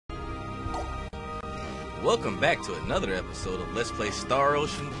Welcome back to another episode of Let's Play Star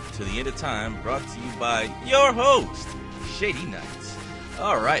Ocean to the End of Time, brought to you by your host, Shady Knights.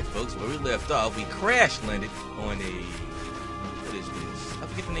 Alright folks, where we left off, we crash landed on a... what is this? I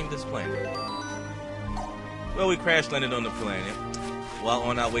forget the name of this planet. Well, we crash landed on the planet while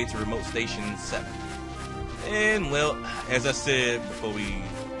on our way to Remote Station 7. And, well, as I said before we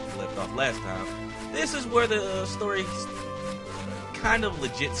left off last time, this is where the story kind of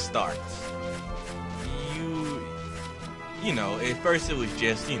legit starts. You know, at first it was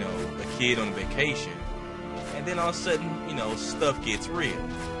just, a kid on vacation. And then all of a sudden, stuff gets real.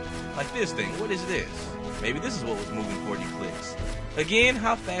 Like this thing. What is this? Maybe this is what was moving 40 clicks. Again,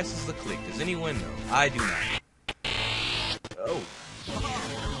 how fast is the click? Does anyone know? I do not. Oh.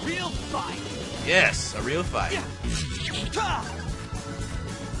 Real fight. Yes, a real fight.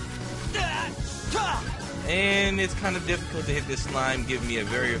 And it's kind of difficult to hit this slime, giving me a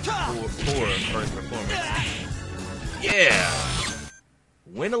very poor first performance. Yeah!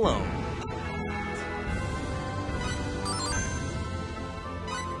 Win alone.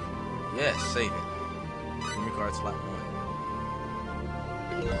 Yes, save it. Memory card slot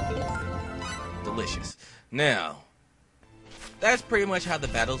 1. Delicious. Now, that's pretty much how the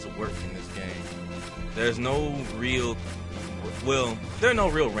battles work in this game. There's no real... well, there are no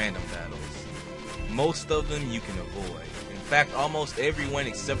real random battles. Most of them you can avoid. In fact, almost everyone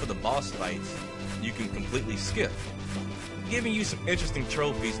except for the boss fights, you can completely skip. Giving you some interesting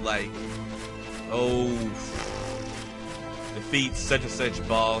trophies like, defeat such and such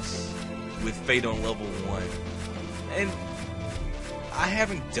boss with fate on level 1. And I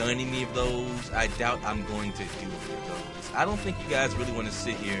haven't done any of those. I doubt I'm going to do any of those. I don't think you guys really want to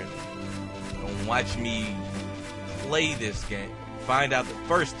sit here and watch me play this game, find out the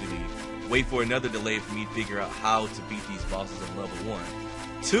first delay, wait for another delay for me to figure out how to beat these bosses on level 1.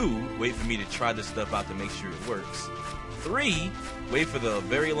 2, wait for me to try this stuff out to make sure it works. 3, wait for the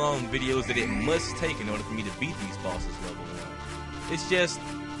very long videos that it must take in order for me to beat these bosses level 1. It's just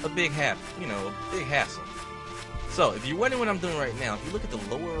a big hassle. So, if you're wondering what I'm doing right now, if you look at the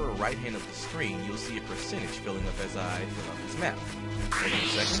lower right hand of the screen, you'll see a percentage filling up as I fill out this map. Hold on a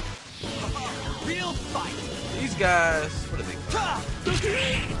second. Real fight. These guys, what are they called?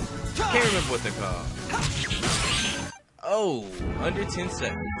 Can't remember what they're called. Oh, under 10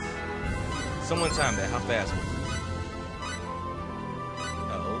 seconds. Someone time that. How fast was it?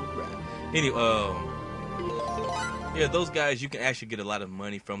 Anyway, yeah, those guys, you can actually get a lot of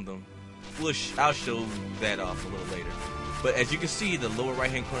money from them. I'll show that off a little later. But as you can see, the lower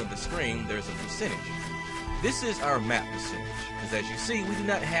right-hand corner of the screen, there's a percentage. This is our map percentage, because as you see, we do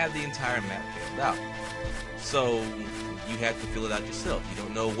not have the entire map filled out. So you have to fill it out yourself. You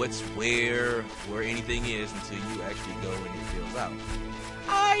don't know what's where anything is until you actually go and it fills out.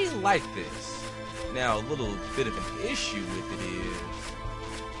 I like this. Now, a little bit of an issue with it is,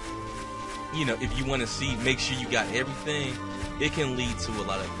 if you want to make sure you got everything, it can lead to a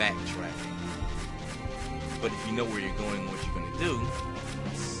lot of backtracking. But if you know where you're going and what you're going to do,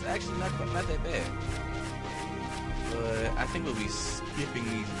 it's actually not that bad. But I think we'll be skipping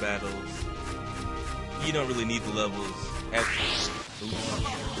these battles. You don't really need the levels.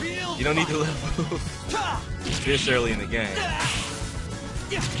 You don't need the levels this early in the game.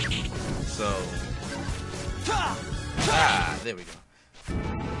 So, there we go.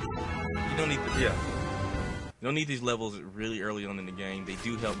 You don't need these levels really early on in the game. They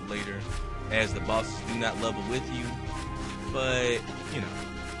do help later, as the bosses do not level with you. But,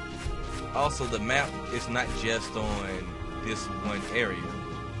 also the map is not just on this one area.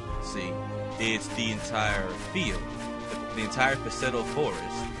 See, it's the entire field. The entire Passetto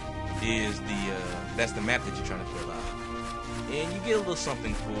Forest is that's the map that you're trying to fill out. And you get a little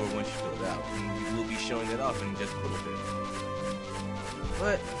something for once you fill it out. And we'll be showing that off in just a little bit.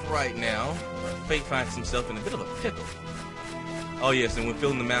 But right now, Fate finds himself in a bit of a pickle. Oh yes, and when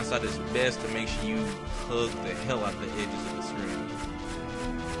filling the mouse out, it's best to make sure you hug the hell out the edges of the screen.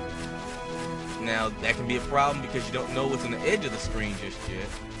 Now, that can be a problem because you don't know what's on the edge of the screen just yet.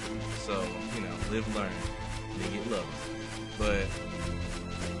 So, live, learn, they get love. But,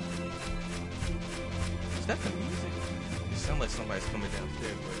 is that the music? It sounds like somebody's coming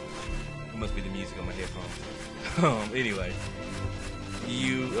downstairs, but it must be the music on my headphones. Anyway.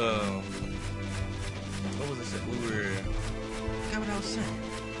 What was I saying? What I was saying?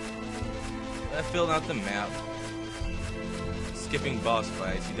 I filled out the map. Skipping boss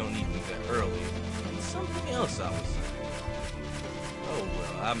fights, you don't need them that early. Something else I was saying. Oh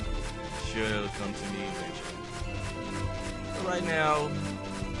well, I'm sure it'll come to me eventually. But right now,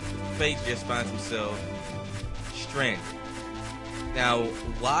 Fate just finds himself stranded Now,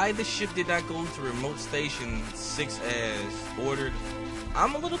 why the ship did not go to Remote Station 6 as ordered,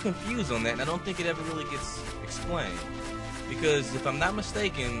 I'm a little confused on that, and I don't think it ever really gets explained. Because if I'm not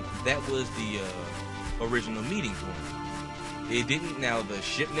mistaken, that was the original meeting point. It didn't. Now, the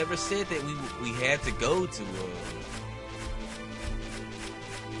ship never said that we had to go to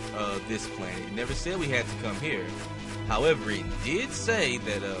this planet. It never said we had to come here. However, it did say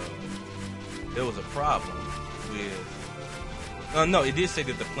that there was a problem with. No, it did say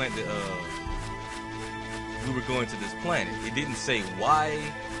that the planet we were going to this planet. It didn't say why.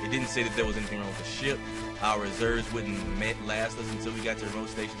 It didn't say that there was anything wrong with the ship. Our reserves wouldn't last us until we got to Remote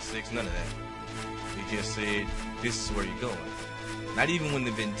Station 6. None of that. It just said, this is where you're going. Not even when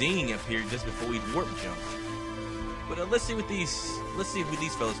the Vending appeared just before we warp jumped. But let's see if these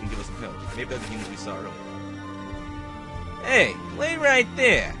fellas can give us some help. Maybe they're the humans we saw earlier. Hey, wait right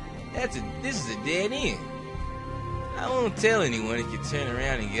there. This is a dead end. I won't tell anyone if you turn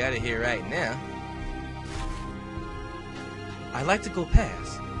around and get out of here right now. I'd like to go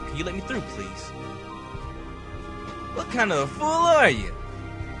past. Can you let me through, please? What kind of a fool are you?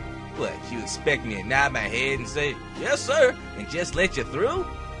 What, you expect me to nod my head and say, yes, sir, and just let you through?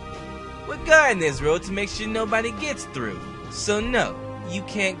 We're guarding this road to make sure nobody gets through. So no, you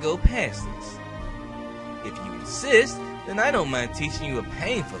can't go past this. If you insist, then I don't mind teaching you a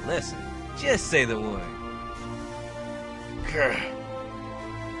painful lesson. Just say the word. Grr.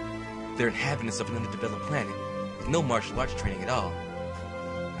 They're inhabitants of an underdeveloped planet with no martial arts training at all.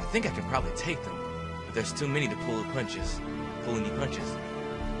 I think I can probably take them, but there's too many to pull any punches.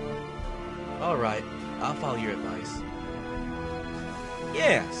 Alright, I'll follow your advice.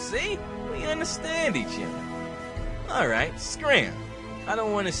 Yeah, see? We understand each other. Alright, scram. I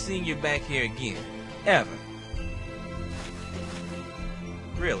don't want to see you back here again. Ever.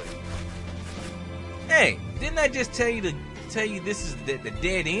 Really? Hey, didn't I just tell you this is the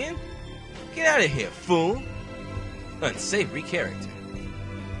dead end? Get out of here, fool. Unsavory character.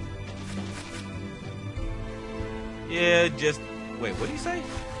 Yeah, just... Wait, what did you say?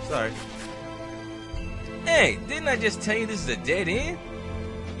 Sorry. Hey, didn't I just tell you this is a dead end?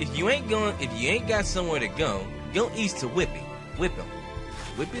 If you ain't got somewhere to go east to Whippy. Whipple?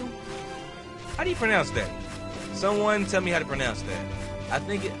 How do you pronounce that? Someone tell me how to pronounce that.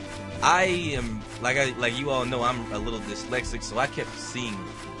 I am like you all know, I'm a little dyslexic, so I kept seeing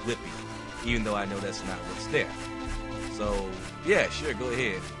Whippy, even though I know that's not what's there. So yeah, sure, go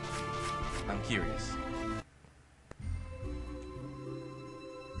ahead. I'm curious.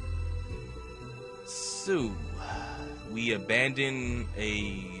 So, we abandon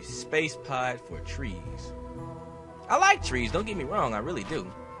a space pod for trees. I like trees, don't get me wrong, I really do.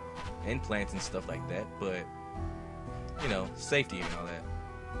 And plants and stuff like that, but, you know, safety and all that.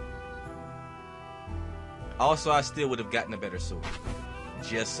 Also, I still would have gotten a better sword.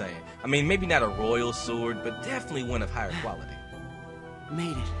 Just saying. I mean, maybe not a royal sword, but definitely one of higher quality.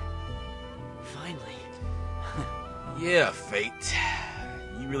 Made it. Finally. Yeah, Fate.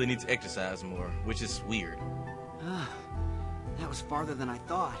 You really need to exercise more, which is weird. That was farther than I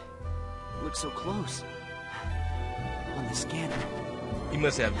thought. It looked so close. On the scanner. You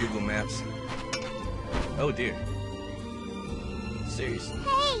must have Google Maps. Oh dear. Seriously.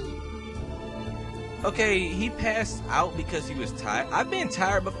 Hey! Okay, he passed out because he was tired. I've been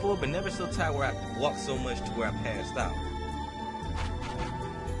tired before, but never so tired where I walked so much to where I passed out.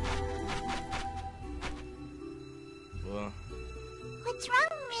 Well... What's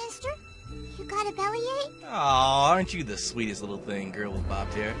wrong, mister? You got a bellyache? Aw, aren't you the sweetest little thing, girl with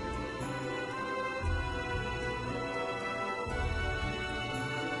bobbed hair?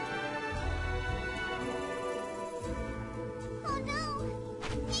 Oh no!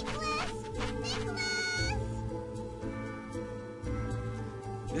 Nicholas!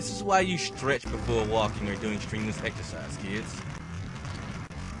 This is why you stretch before walking or doing strenuous exercise, kids.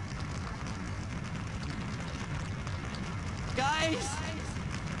 Guys!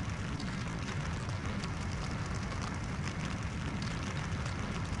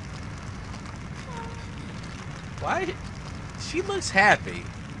 Why? She looks happy.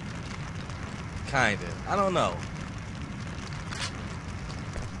 Kinda. I don't know.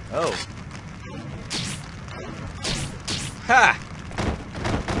 Oh. Ha!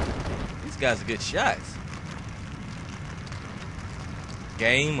 These guys are good shots.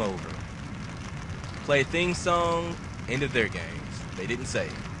 Game over. Play theme song, end of their games. They didn't say.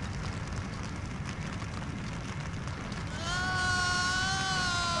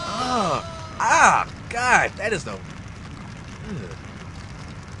 God, that is the... Ugh.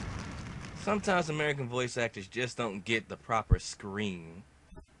 Sometimes American voice actors just don't get the proper scream.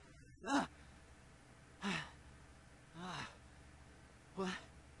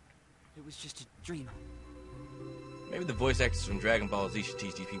 It was just a dream. Maybe the voice actors from Dragon Ball Z should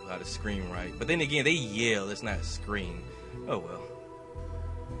teach these people how to scream right. But then again, they yell, it's not scream. Oh well.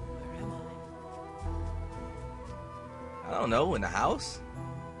 Where am I? I don't know, in the house?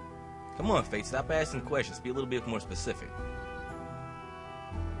 Come on, Fate, stop asking questions. Be a little bit more specific.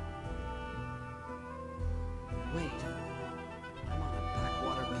 Wait. I'm on a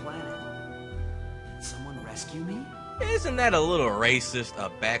backwater planet. Did someone rescue me? Isn't that a little racist, a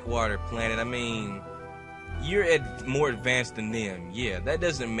backwater planet? I mean, you're more advanced than them. Yeah, that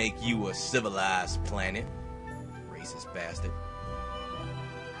doesn't make you a civilized planet. Racist bastard.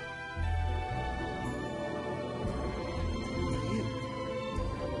 You.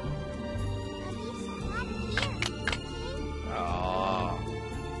 Aww.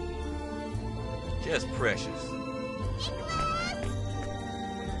 Just precious.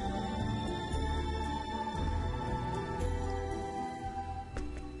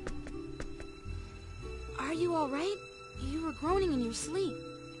 Are you alright? You were groaning in your sleep.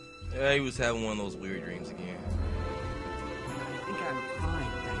 Yeah, he was having one of those weird dreams again. I think I'm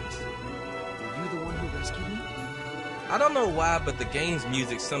fine, thanks. Were you the one who rescued me? I don't know why, but the game's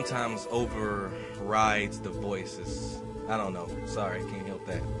music sometimes overrides the voices. I don't know. Sorry, can't help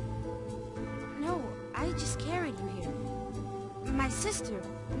that. No, I just carried you here. My sister,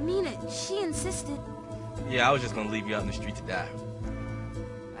 Mina, she insisted. Yeah, I was just gonna leave you out in the street to die.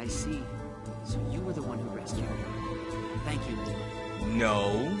 I see. So you were the one who rescued me. Thank you, Mina.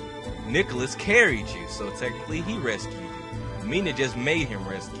 No, Nicholas carried you, so technically he rescued you. Mina just made him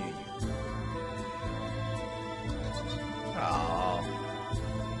rescue you. Oh,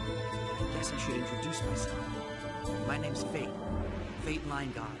 I guess I should introduce myself. My name's Fate. Fate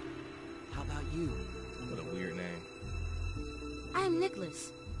Line God. How about you? what a weird name. I am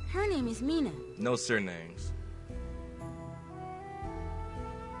Nicholas. Her name is Mina. No surnames.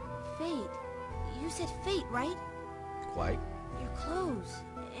 Fate. You said Fate, right? Quite. Your clothes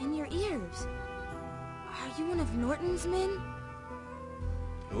and your ears. Are you one of Norton's men?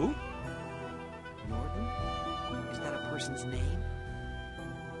 Who? Norton? Is that a person's name?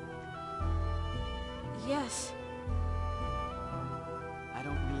 Yes. I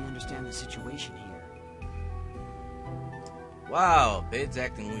don't really understand the situation here. Wow, bed's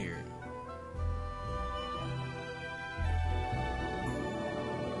acting weird.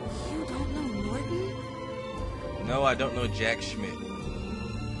 You don't know Norton? No, I don't know Jack Schmidt.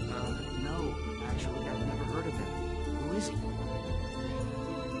 No. Actually, I've never heard of him. Who is he?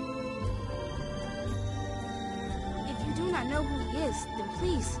 If you do not know who he is, then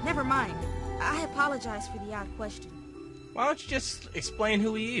please, never mind. I apologize for the odd question. Why don't you just explain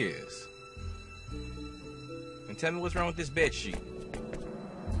who he is? And tell me what's wrong with this bed sheet.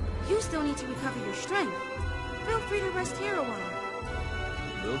 You still need to recover your strength. Feel free to rest here a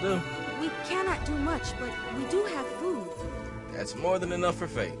while. Will do. We cannot do much, but we do have food. That's more than enough for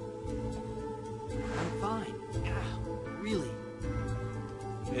Fate. I'm fine. Ow. Really?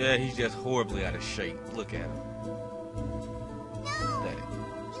 Yeah, he's just horribly out of shape. Look at him. No! Pathetic.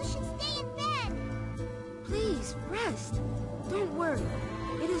 You should stay in bed. Please, rest. Don't worry.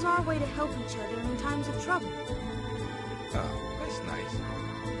 It is our way to help each other in times of trouble. Oh, that's nice.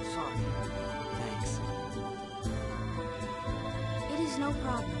 Sorry. Thanks. It is no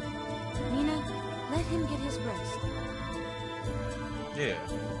problem. Mina, let him get his rest. Yeah.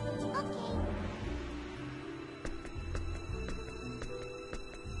 Okay.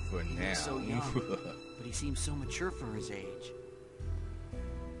 For now. He's so young, but he seems so mature for his age.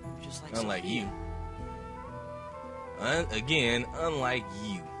 Just like Unlike Sophia. you. Again, unlike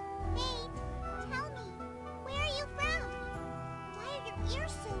you. Fate, tell me, where are you from? Why are your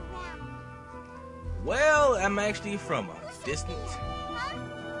ears so round? Well, I'm actually from a Who's distant... Sophia? Huh?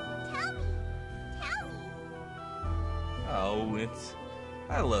 Tell me. Tell me. Oh, it's...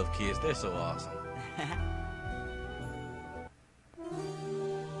 I love kids. They're so awesome.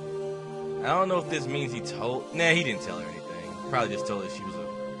 I don't know if this means he told... Nah, he didn't tell her anything. Probably just told her she was a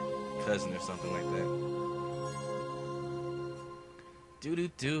cousin or something like that.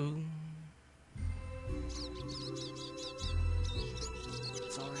 Do-do-do.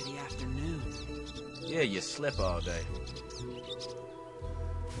 It's already afternoon. Yeah, you slept all day.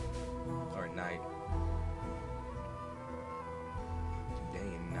 Or night. Day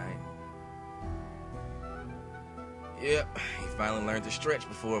and night. Yep, he finally learned to stretch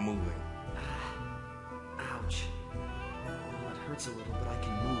before moving. Ouch. Well, it hurts a little, but I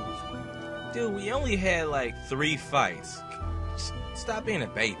can move. Dude, we only had like 3 fights. Stop being a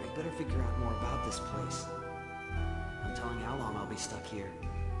baby. I better figure out more about this place. I'm telling you how long I'll be stuck here.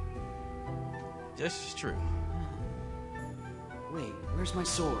 This is true. Wait, where's my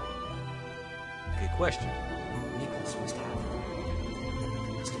sword? Good question. Nicholas must have it.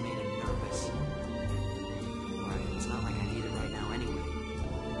 Must have made him nervous. But it's not like I need it right now anyway.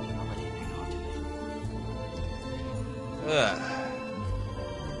 I'll let him hang on to it.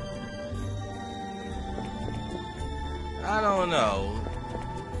 I don't know.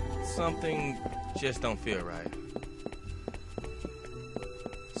 Something just don't feel right.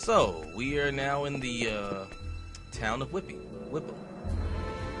 So, we are now in the town of Whipple.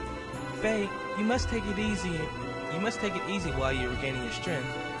 Faye, you must take it easy. You must take it easy while you're regaining your strength.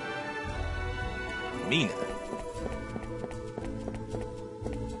 Mina.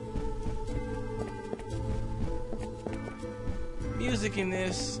 Music in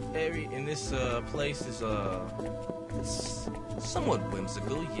this area, in this place is it's somewhat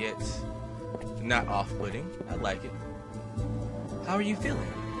whimsical, yet not off-putting. I like it. How are you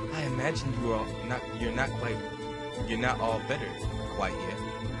feeling? I imagine you're not all better quite yet.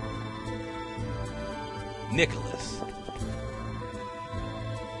 Nicholas.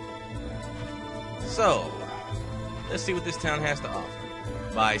 So, let's see what this town has to offer.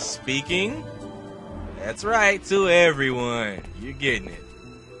 By speaking, that's right, to everyone. You're getting it.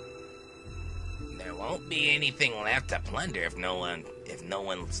 There won't be anything left to plunder if no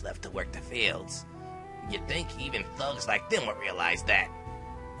one's left to work the fields. You'd think even thugs like them would realize that.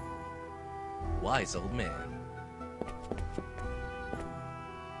 Wise old man.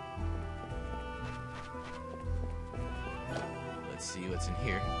 Let's see what's in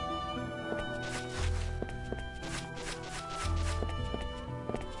here.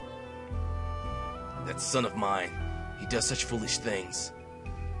 That son of mine, he does such foolish things.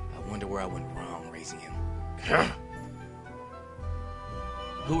 I wonder where I went wrong raising him.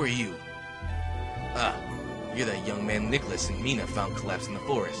 Who are you? Ah, you're that young man Nicholas and Mina found collapsed in the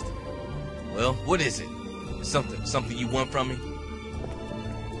forest. Well, what is it? Something you want from me?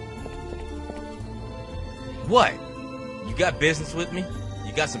 What? You got business with me?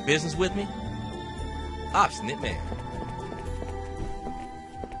 You got some business with me? Obstinate man.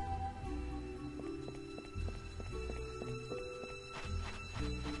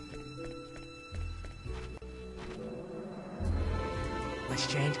 What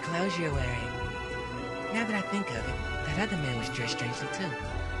strange clothes you're wearing. Now that I think of it, that other man was dressed strangely too.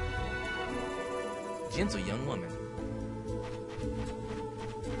 Gentle young woman.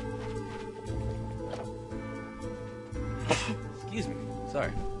 Excuse me.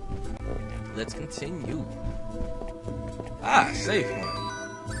 Sorry. Let's continue. Ah, save one.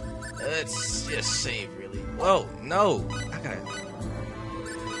 Let's just save, really. Whoa, no.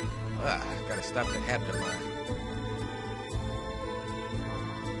 I gotta stop the habit of mine.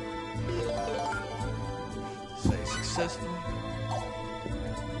 Say successful.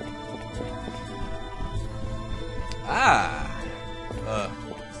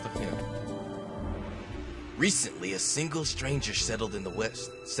 Stuff here. Recently, a single stranger settled to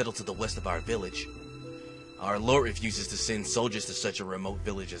the west of our village. Our lord refuses to send soldiers to such a remote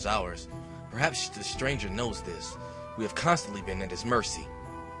village as ours. Perhaps the stranger knows this. We have constantly been at his mercy.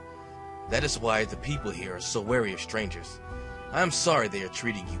 That is why the people here are so wary of strangers. I am sorry they are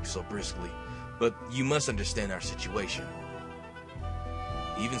treating you so briskly, but you must understand our situation.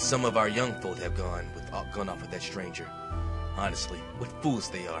 Even some of our young folk have gone off with that stranger. Honestly, what fools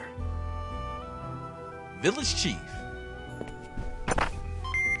they are. Village Chief.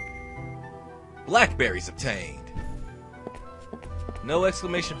 Blackberries obtained. No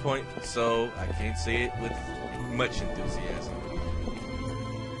exclamation point, so I can't say it with much enthusiasm.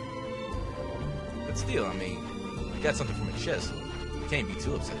 But still, I mean, you got something from a chest, so you can't be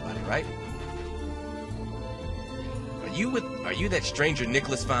too upset about it, right? Are you that stranger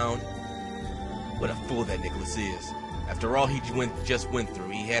Nicholas found? What a fool that Nicholas is. After all he just went through,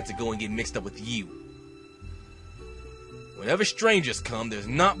 he had to go and get mixed up with you. Whenever strangers come, there's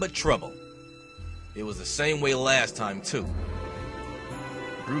naught but trouble. It was the same way last time, too.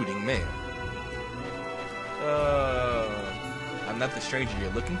 Brooding man. I'm not the stranger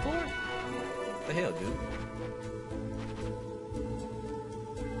you're looking for? What the hell, dude?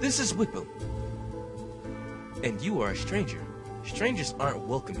 This is Whipple. And you are a stranger. Strangers aren't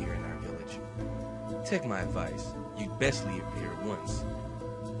welcome here in our village. Take my advice. You'd best leave here at once.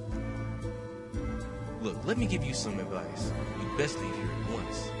 Look, let me give you some advice. You'd best leave here at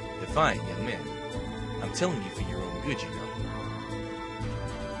once. Defiant young man. I'm telling you for your own good, you know.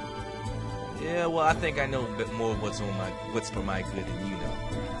 Yeah, well, I think I know a bit more of what's for my good than you know.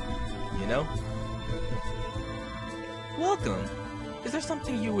 You know? Welcome. Is there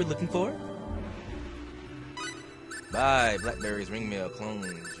something you were looking for? Bye, Blackberries, ringmail, clones.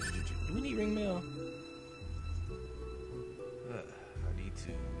 Do we need ringmail? I need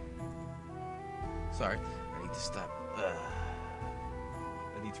to. Sorry. I need to stop.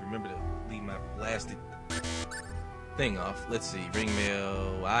 I need to remember to leave my blasted thing off. Let's see. Ring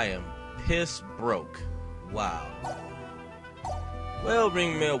mail. I am piss broke. Wow. Well,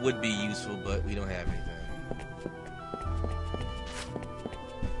 ring mail would be useful, but we don't have anything.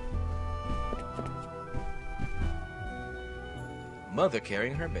 Mother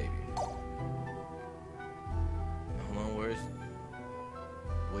carrying her baby. Hold on, where's...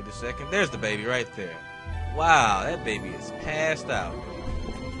 Wait a second. There's the baby right there. Wow, that baby is passed out.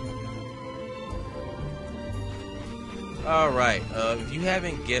 Alright, if you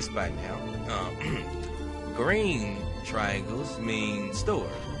haven't guessed by now, green triangles mean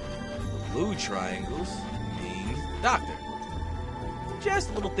store. Blue triangles mean doctor.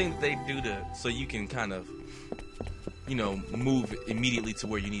 Just a little thing that they do so you can kind of, you know, move immediately to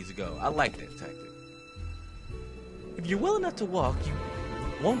where you need to go. I like that tactic. If you're well enough to walk,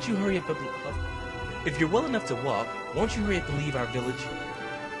 won't you hurry up? If you're well enough to walk, won't you hurry up and leave our village?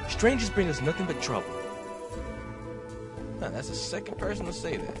 Strangers bring us nothing but trouble. Huh, that's the second person to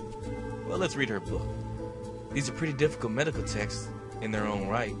say that. Well, let's read her book. These are pretty difficult medical texts in their own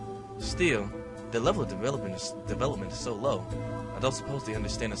right. Still, the level of development is so low. I don't suppose they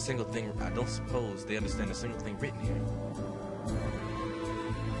understand a single thing written here.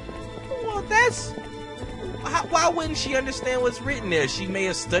 Well, that's... Why wouldn't she understand what's written there? She may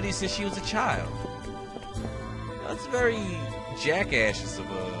have studied since she was a child. That's very jackasses of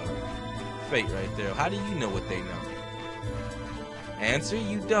fate right there. How do you know what they know? Answer,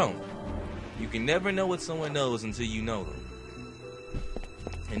 you don't. You can never know what someone knows until you know them.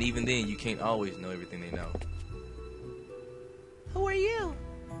 And even then, you can't always know everything they know. Who are you?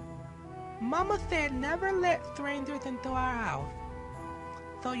 Mama said never let strangers into our house.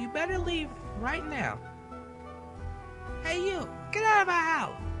 So you better leave right now. Hey you, get out of our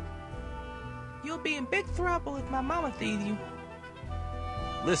house. You'll be in big trouble if my mama sees you.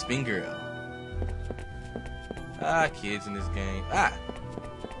 Lisping girl. Kids in this game.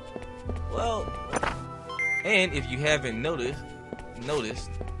 Well, and if you haven't noticed,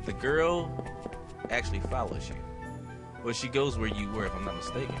 the girl actually follows you. Well, she goes where you were, if I'm not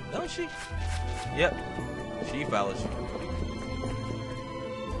mistaken. Don't she? Yep. She follows you.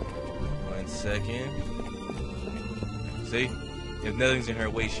 1 second. See? If nothing's in her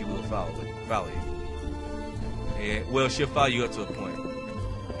way, she will follow you. And, well, she'll follow you up to a point.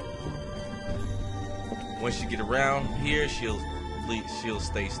 Once you get around here, she'll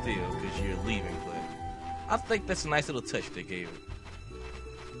stay still because you're leaving. But I think that's a nice little touch they gave it.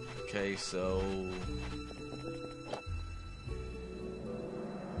 Okay, so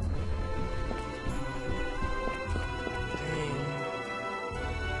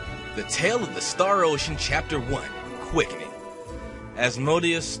The Tale of the Star Ocean, Chapter 1, Quickening.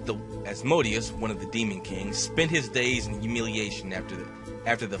 Asmodeus, one of the Demon Kings, spent his days in humiliation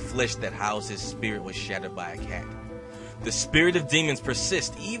after the flesh that housed his spirit was shattered by a cat. The spirit of demons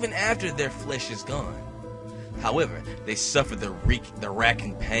persists even after their flesh is gone. However, they suffer the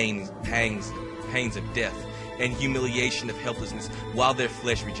racking pangs of death and humiliation of helplessness while their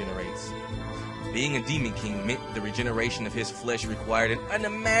flesh regenerates. Being a Demon King meant the regeneration of his flesh required an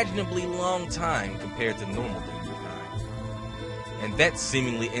unimaginably long time compared to normal demon kind. And that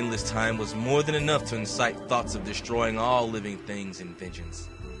seemingly endless time was more than enough to incite thoughts of destroying all living things in vengeance.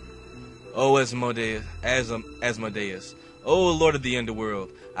 O Asmodeus, O Lord of the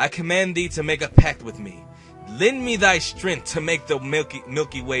Underworld, I command thee to make a pact with me. Lend me thy strength to make the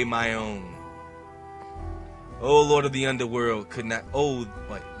Milky Way my own. O Lord of the Underworld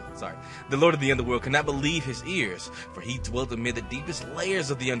the Lord of the Underworld could not believe his ears, for he dwelt amid the deepest layers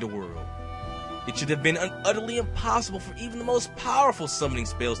of the underworld. It should have been utterly impossible for even the most powerful summoning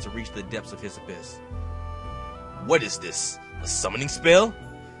spells to reach the depths of his abyss. What is this? A summoning spell?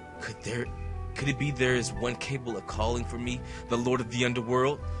 Could it be there is one capable of calling for me, the Lord of the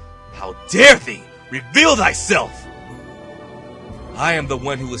Underworld? How dare thee! Reveal thyself! I am the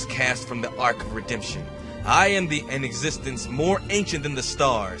one who was cast from the Ark of Redemption. I am an existence more ancient than the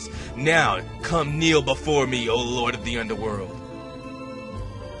stars. Now, come kneel before me, O Lord of the Underworld.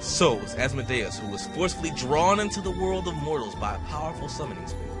 So was Asmodeus, who was forcefully drawn into the world of mortals by a powerful summoning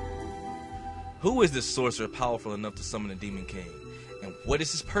spell. Who is this sorcerer powerful enough to summon a Demon King? And what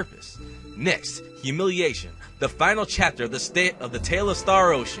is his purpose? Next, Humiliation, the final chapter of the Tale of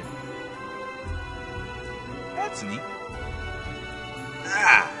Star Ocean. That's neat.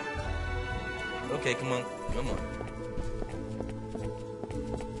 Okay, come on.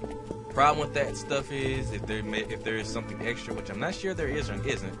 Problem with that stuff is if there is something extra, which I'm not sure there is or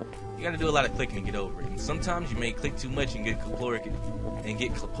isn't, You gotta do a lot of clicking to get over it. And sometimes you may click too much and get Cloragibora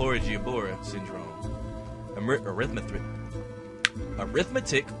syndrome.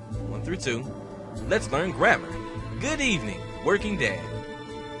 Arithmetic 1 through 2. Let's learn grammar. Good evening, working dad.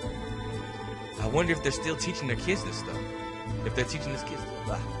 I wonder if they're still teaching their kids this stuff. If they're teaching these kids.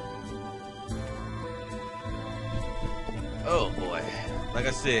 Oh boy. Like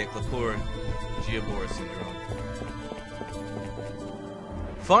I said, Cloragibora syndrome.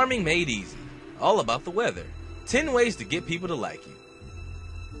 Farming made easy. All about the weather. 10 ways to get people to like you.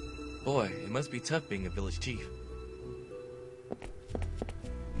 Boy, it must be tough being a village chief.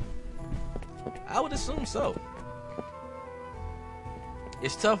 I would assume so.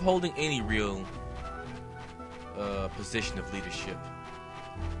 It's tough holding any real position of leadership.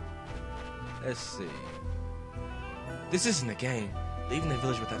 Let's see. This isn't a game. Leaving the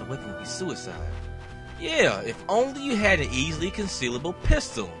village without a weapon would be suicide. Yeah, if only you had an easily concealable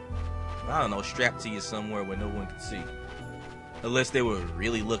pistol. I don't know, strapped to you somewhere where no one could see. Unless they were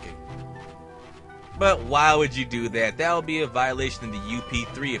really looking. But why would you do that? That would be a violation of the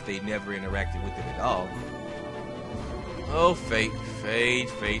UP3 if they never interacted with it at all. Oh, Fate.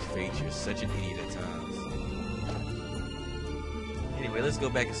 Fate. You're such an idiot at times. Anyway, let's go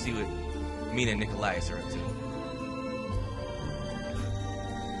back and see what Mina and Nikolaius are up to.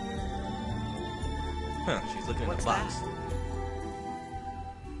 Huh, she's looking in the box.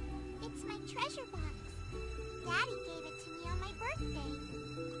 It's my treasure box. Daddy gave it to me on my birthday.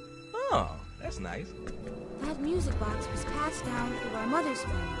 Oh, that's nice. That music box was passed down through our mother's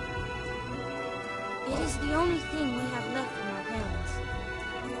family. It is the only thing we have left from our parents.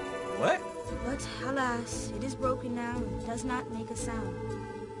 What? But alas, it is broken now and does not make a sound.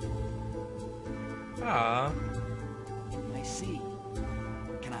 Ah, I see.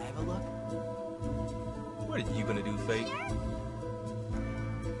 Can I have a look? what are you gonna do, Fate?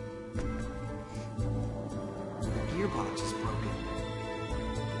 The gearbox is broken.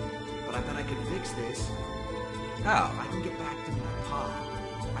 But I bet I could fix this. If How? I can get back to my pod,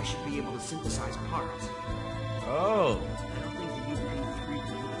 I should be able to synthesize parts. Oh, I don't think the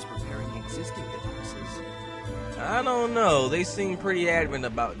UP3 is repairing existing devices. I don't know. They seem pretty adamant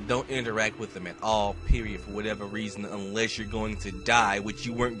about don't interact with them at all, period, for whatever reason, unless you're going to die, which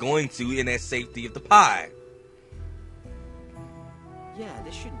you weren't going to in that safety of the pie. Yeah,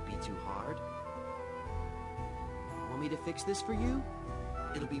 this shouldn't be too hard. Want me to fix this for you?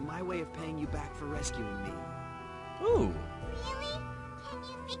 It'll be my way of paying you back for rescuing me. Ooh. Really? Can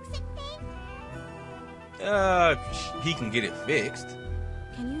you fix it, Fate? He can get it fixed.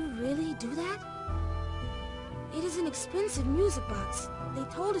 Can you really do that? It is an expensive music box. They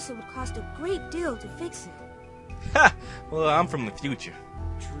told us it would cost a great deal to fix it. Ha! Well, I'm from the future.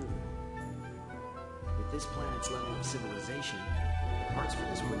 True. With this planet's level of civilization, parts for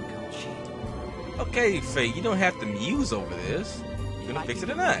this wouldn't come cheap. Okay, Faye, you don't have to muse over this. You gonna fix it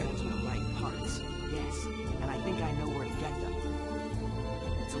or not? The right parts, yes. And I think I know where to get them.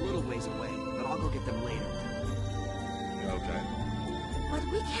 It's a little ways away, but I'll go get them later. Okay. But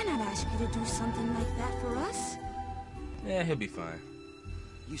we cannot ask you to do something like that for us. Yeah, he'll be fine.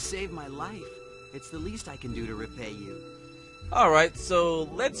 You saved my life. It's the least I can do to repay you. Alright, so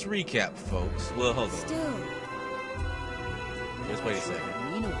let's recap, folks. Well, hold on. Still, Just wait a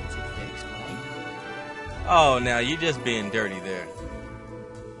second. Nina wants it fixed, right? Oh, now you're just being dirty there.